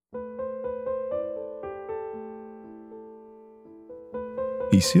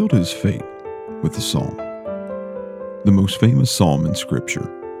He sealed his fate with a psalm, the most famous psalm in Scripture,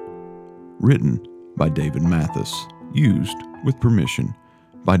 written by David Mathis, used with permission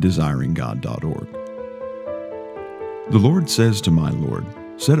by DesiringGod.org. The Lord says to my Lord,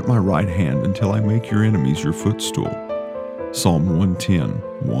 "Sit at my right hand until I make your enemies your footstool." Psalm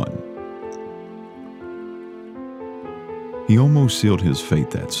 110:1. He almost sealed his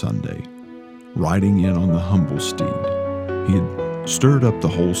fate that Sunday, riding in on the humble steed. He had stirred up the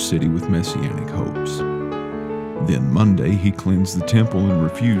whole city with messianic hopes. Then Monday he cleansed the temple and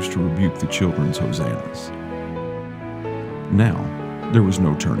refused to rebuke the children's hosannas. Now there was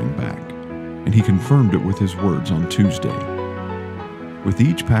no turning back, and he confirmed it with his words on Tuesday. With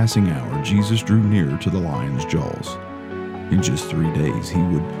each passing hour, Jesus drew nearer to the lion's jaws. In just 3 days he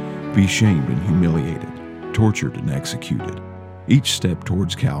would be shamed and humiliated, tortured and executed. Each step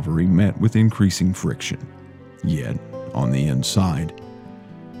towards Calvary met with increasing friction. Yet, on the inside,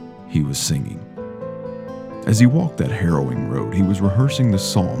 he was singing. As he walked that harrowing road, he was rehearsing the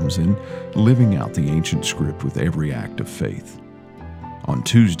Psalms and living out the ancient script with every act of faith. On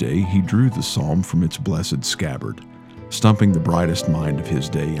Tuesday, he drew the psalm from its blessed scabbard, stumping the brightest mind of his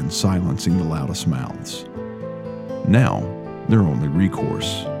day and silencing the loudest mouths. Now, their only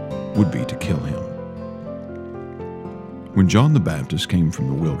recourse would be to kill him. When John the Baptist came from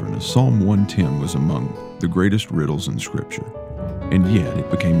the wilderness, Psalm 110 was among the greatest riddles in Scripture, and yet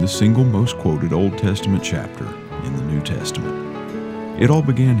it became the single most quoted Old Testament chapter in the New Testament. It all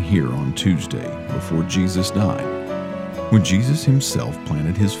began here on Tuesday, before Jesus died, when Jesus himself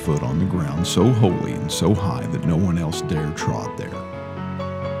planted his foot on the ground so holy and so high that no one else dared trod there.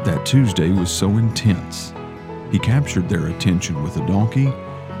 That Tuesday was so intense. He captured their attention with a donkey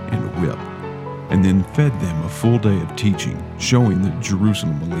and a whip, and then fed them a full day of teaching, showing the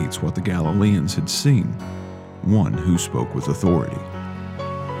Jerusalem elites what the Galileans had seen, one who spoke with authority.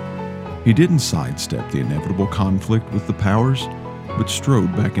 He didn't sidestep the inevitable conflict with the powers, but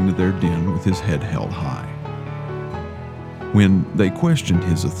strode back into their den with his head held high. When they questioned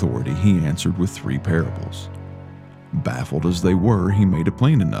his authority, he answered with 3 parables. Baffled as they were, he made it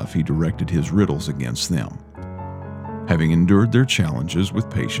plain enough he directed his riddles against them. Having endured their challenges with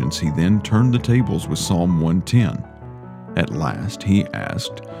patience, he then turned the tables with Psalm 110. At last, he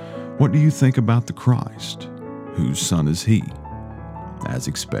asked, "What do you think about the Christ? Whose son is he?" As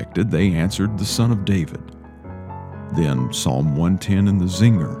expected, they answered, "The son of David." Then Psalm 110 in the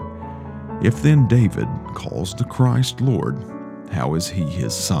Zinger, "If then David calls the Christ Lord, how is he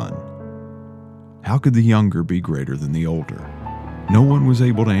his son? How could the younger be greater than the older?" No one was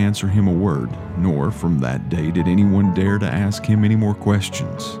able to answer him a word, nor from that day did anyone dare to ask him any more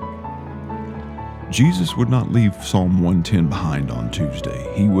questions. Jesus would not leave Psalm 110 behind on Tuesday.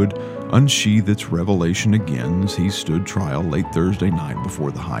 He would unsheath its revelation again as he stood trial late Thursday night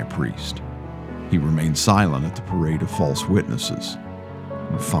before the high priest. He remained silent at the parade of false witnesses.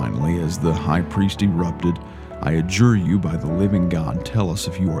 And finally, as the high priest erupted, "I adjure you by the living God, tell us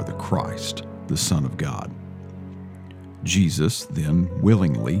if you are the Christ, the Son of God." Jesus then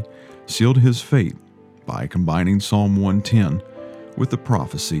willingly sealed his fate by combining Psalm 110 with the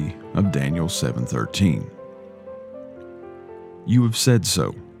prophecy of Daniel 7:13. "You have said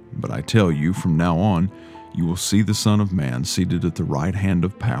so, but I tell you, from now on you will see the Son of Man seated at the right hand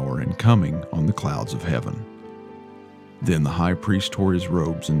of power and coming on the clouds of heaven." Then the high priest tore his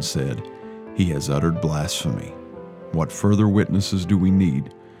robes and said, "He has uttered blasphemy. What further witnesses do we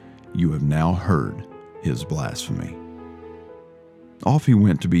need? You have now heard his blasphemy." Off he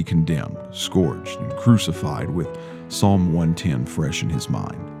went to be condemned, scourged, and crucified with Psalm 110 fresh in his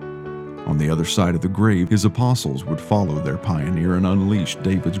mind. On the other side of the grave, his apostles would follow their pioneer and unleash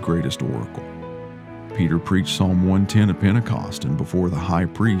David's greatest oracle. Peter preached Psalm 110 at Pentecost and before the high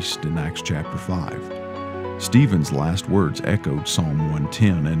priest in Acts chapter 5. Stephen's last words echoed Psalm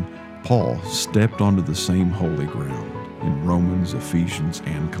 110, and Paul stepped onto the same holy ground in Romans, Ephesians,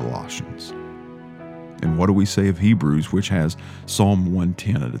 and Colossians. And what do we say of Hebrews, which has Psalm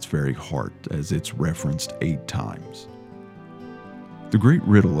 110 at its very heart, as it's referenced 8 times? The great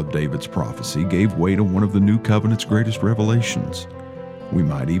riddle of David's prophecy gave way to one of the New Covenant's greatest revelations. We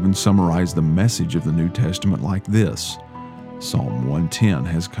might even summarize the message of the New Testament like this: Psalm 110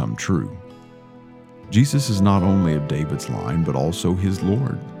 has come true. Jesus is not only of David's line, but also his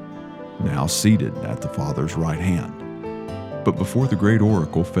Lord, now seated at the Father's right hand. But before the great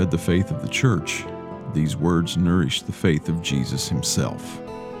oracle fed the faith of the church, these words nourished the faith of Jesus himself.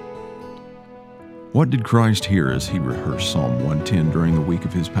 What did Christ hear as he rehearsed Psalm 110 during the week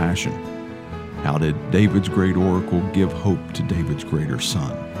of his passion? How did David's great oracle give hope to David's greater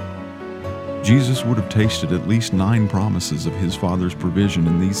son? Jesus would have tasted at least 9 promises of his Father's provision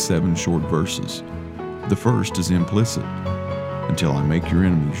in these 7 short verses. The first is implicit, "Until I make your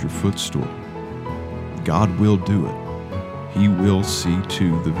enemies your footstool." God will do it. He will see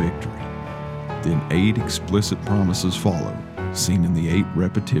to the victory. Then 8 explicit promises follow, seen in the 8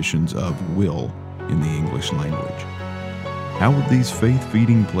 repetitions of "will" in the English language. How would these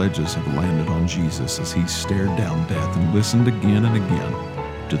faith-feeding pledges have landed on Jesus as he stared down death and listened again and again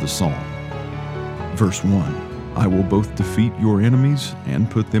to the psalm? Verse 1, "I will both defeat your enemies and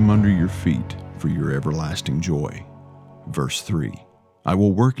put them under your feet for your everlasting joy." Verse 3, "I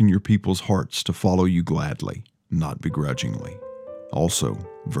will work in your people's hearts to follow you gladly, not begrudgingly." Also,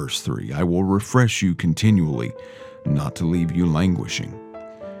 verse 3, "I will refresh you continually, not to leave you languishing."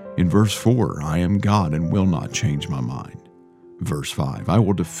 In verse 4, "I am God and will not change my mind." Verse 5, "I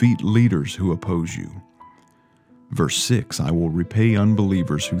will defeat leaders who oppose you." Verse 6, "I will repay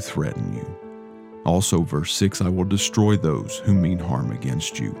unbelievers who threaten you." Also, verse 6, "I will destroy those who mean harm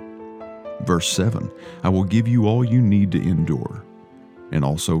against you." Verse 7, "I will give you all you need to endure." And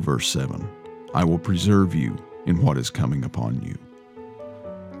also verse 7, "I will preserve you in what is coming upon you."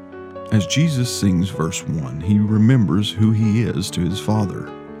 As Jesus sings verse 1, he remembers who he is to his Father,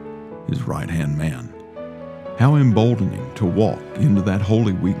 his right-hand man. How emboldening to walk into that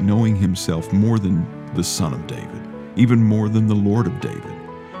Holy Week knowing himself more than the Son of David, even more than the Lord of David.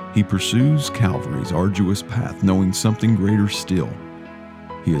 He pursues Calvary's arduous path knowing something greater still.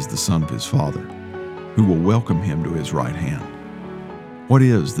 He is the Son of his Father, who will welcome him to his right hand. What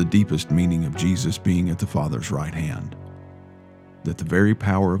is the deepest meaning of Jesus being at the Father's right hand? That the very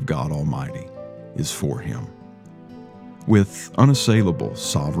power of God Almighty is for him. With unassailable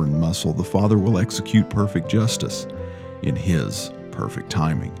sovereign muscle, the Father will execute perfect justice in his perfect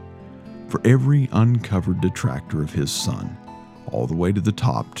timing for every uncovered detractor of his Son, all the way to the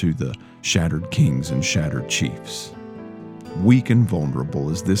top to the shattered kings and shattered chiefs. Weak and vulnerable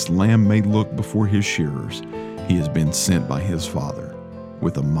as this lamb may look before his shearers, he has been sent by his Father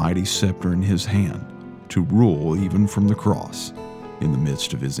with a mighty scepter in his hand to rule even from the cross in the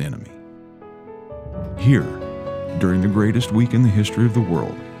midst of his enemy. Here, during the greatest week in the history of the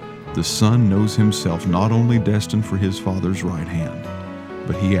world, the Son knows himself not only destined for his Father's right hand,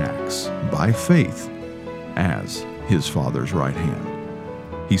 but he acts by faith as his Father's right hand.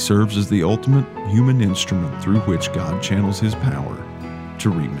 He serves as the ultimate human instrument through which God channels his power to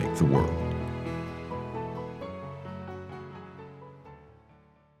remake the world.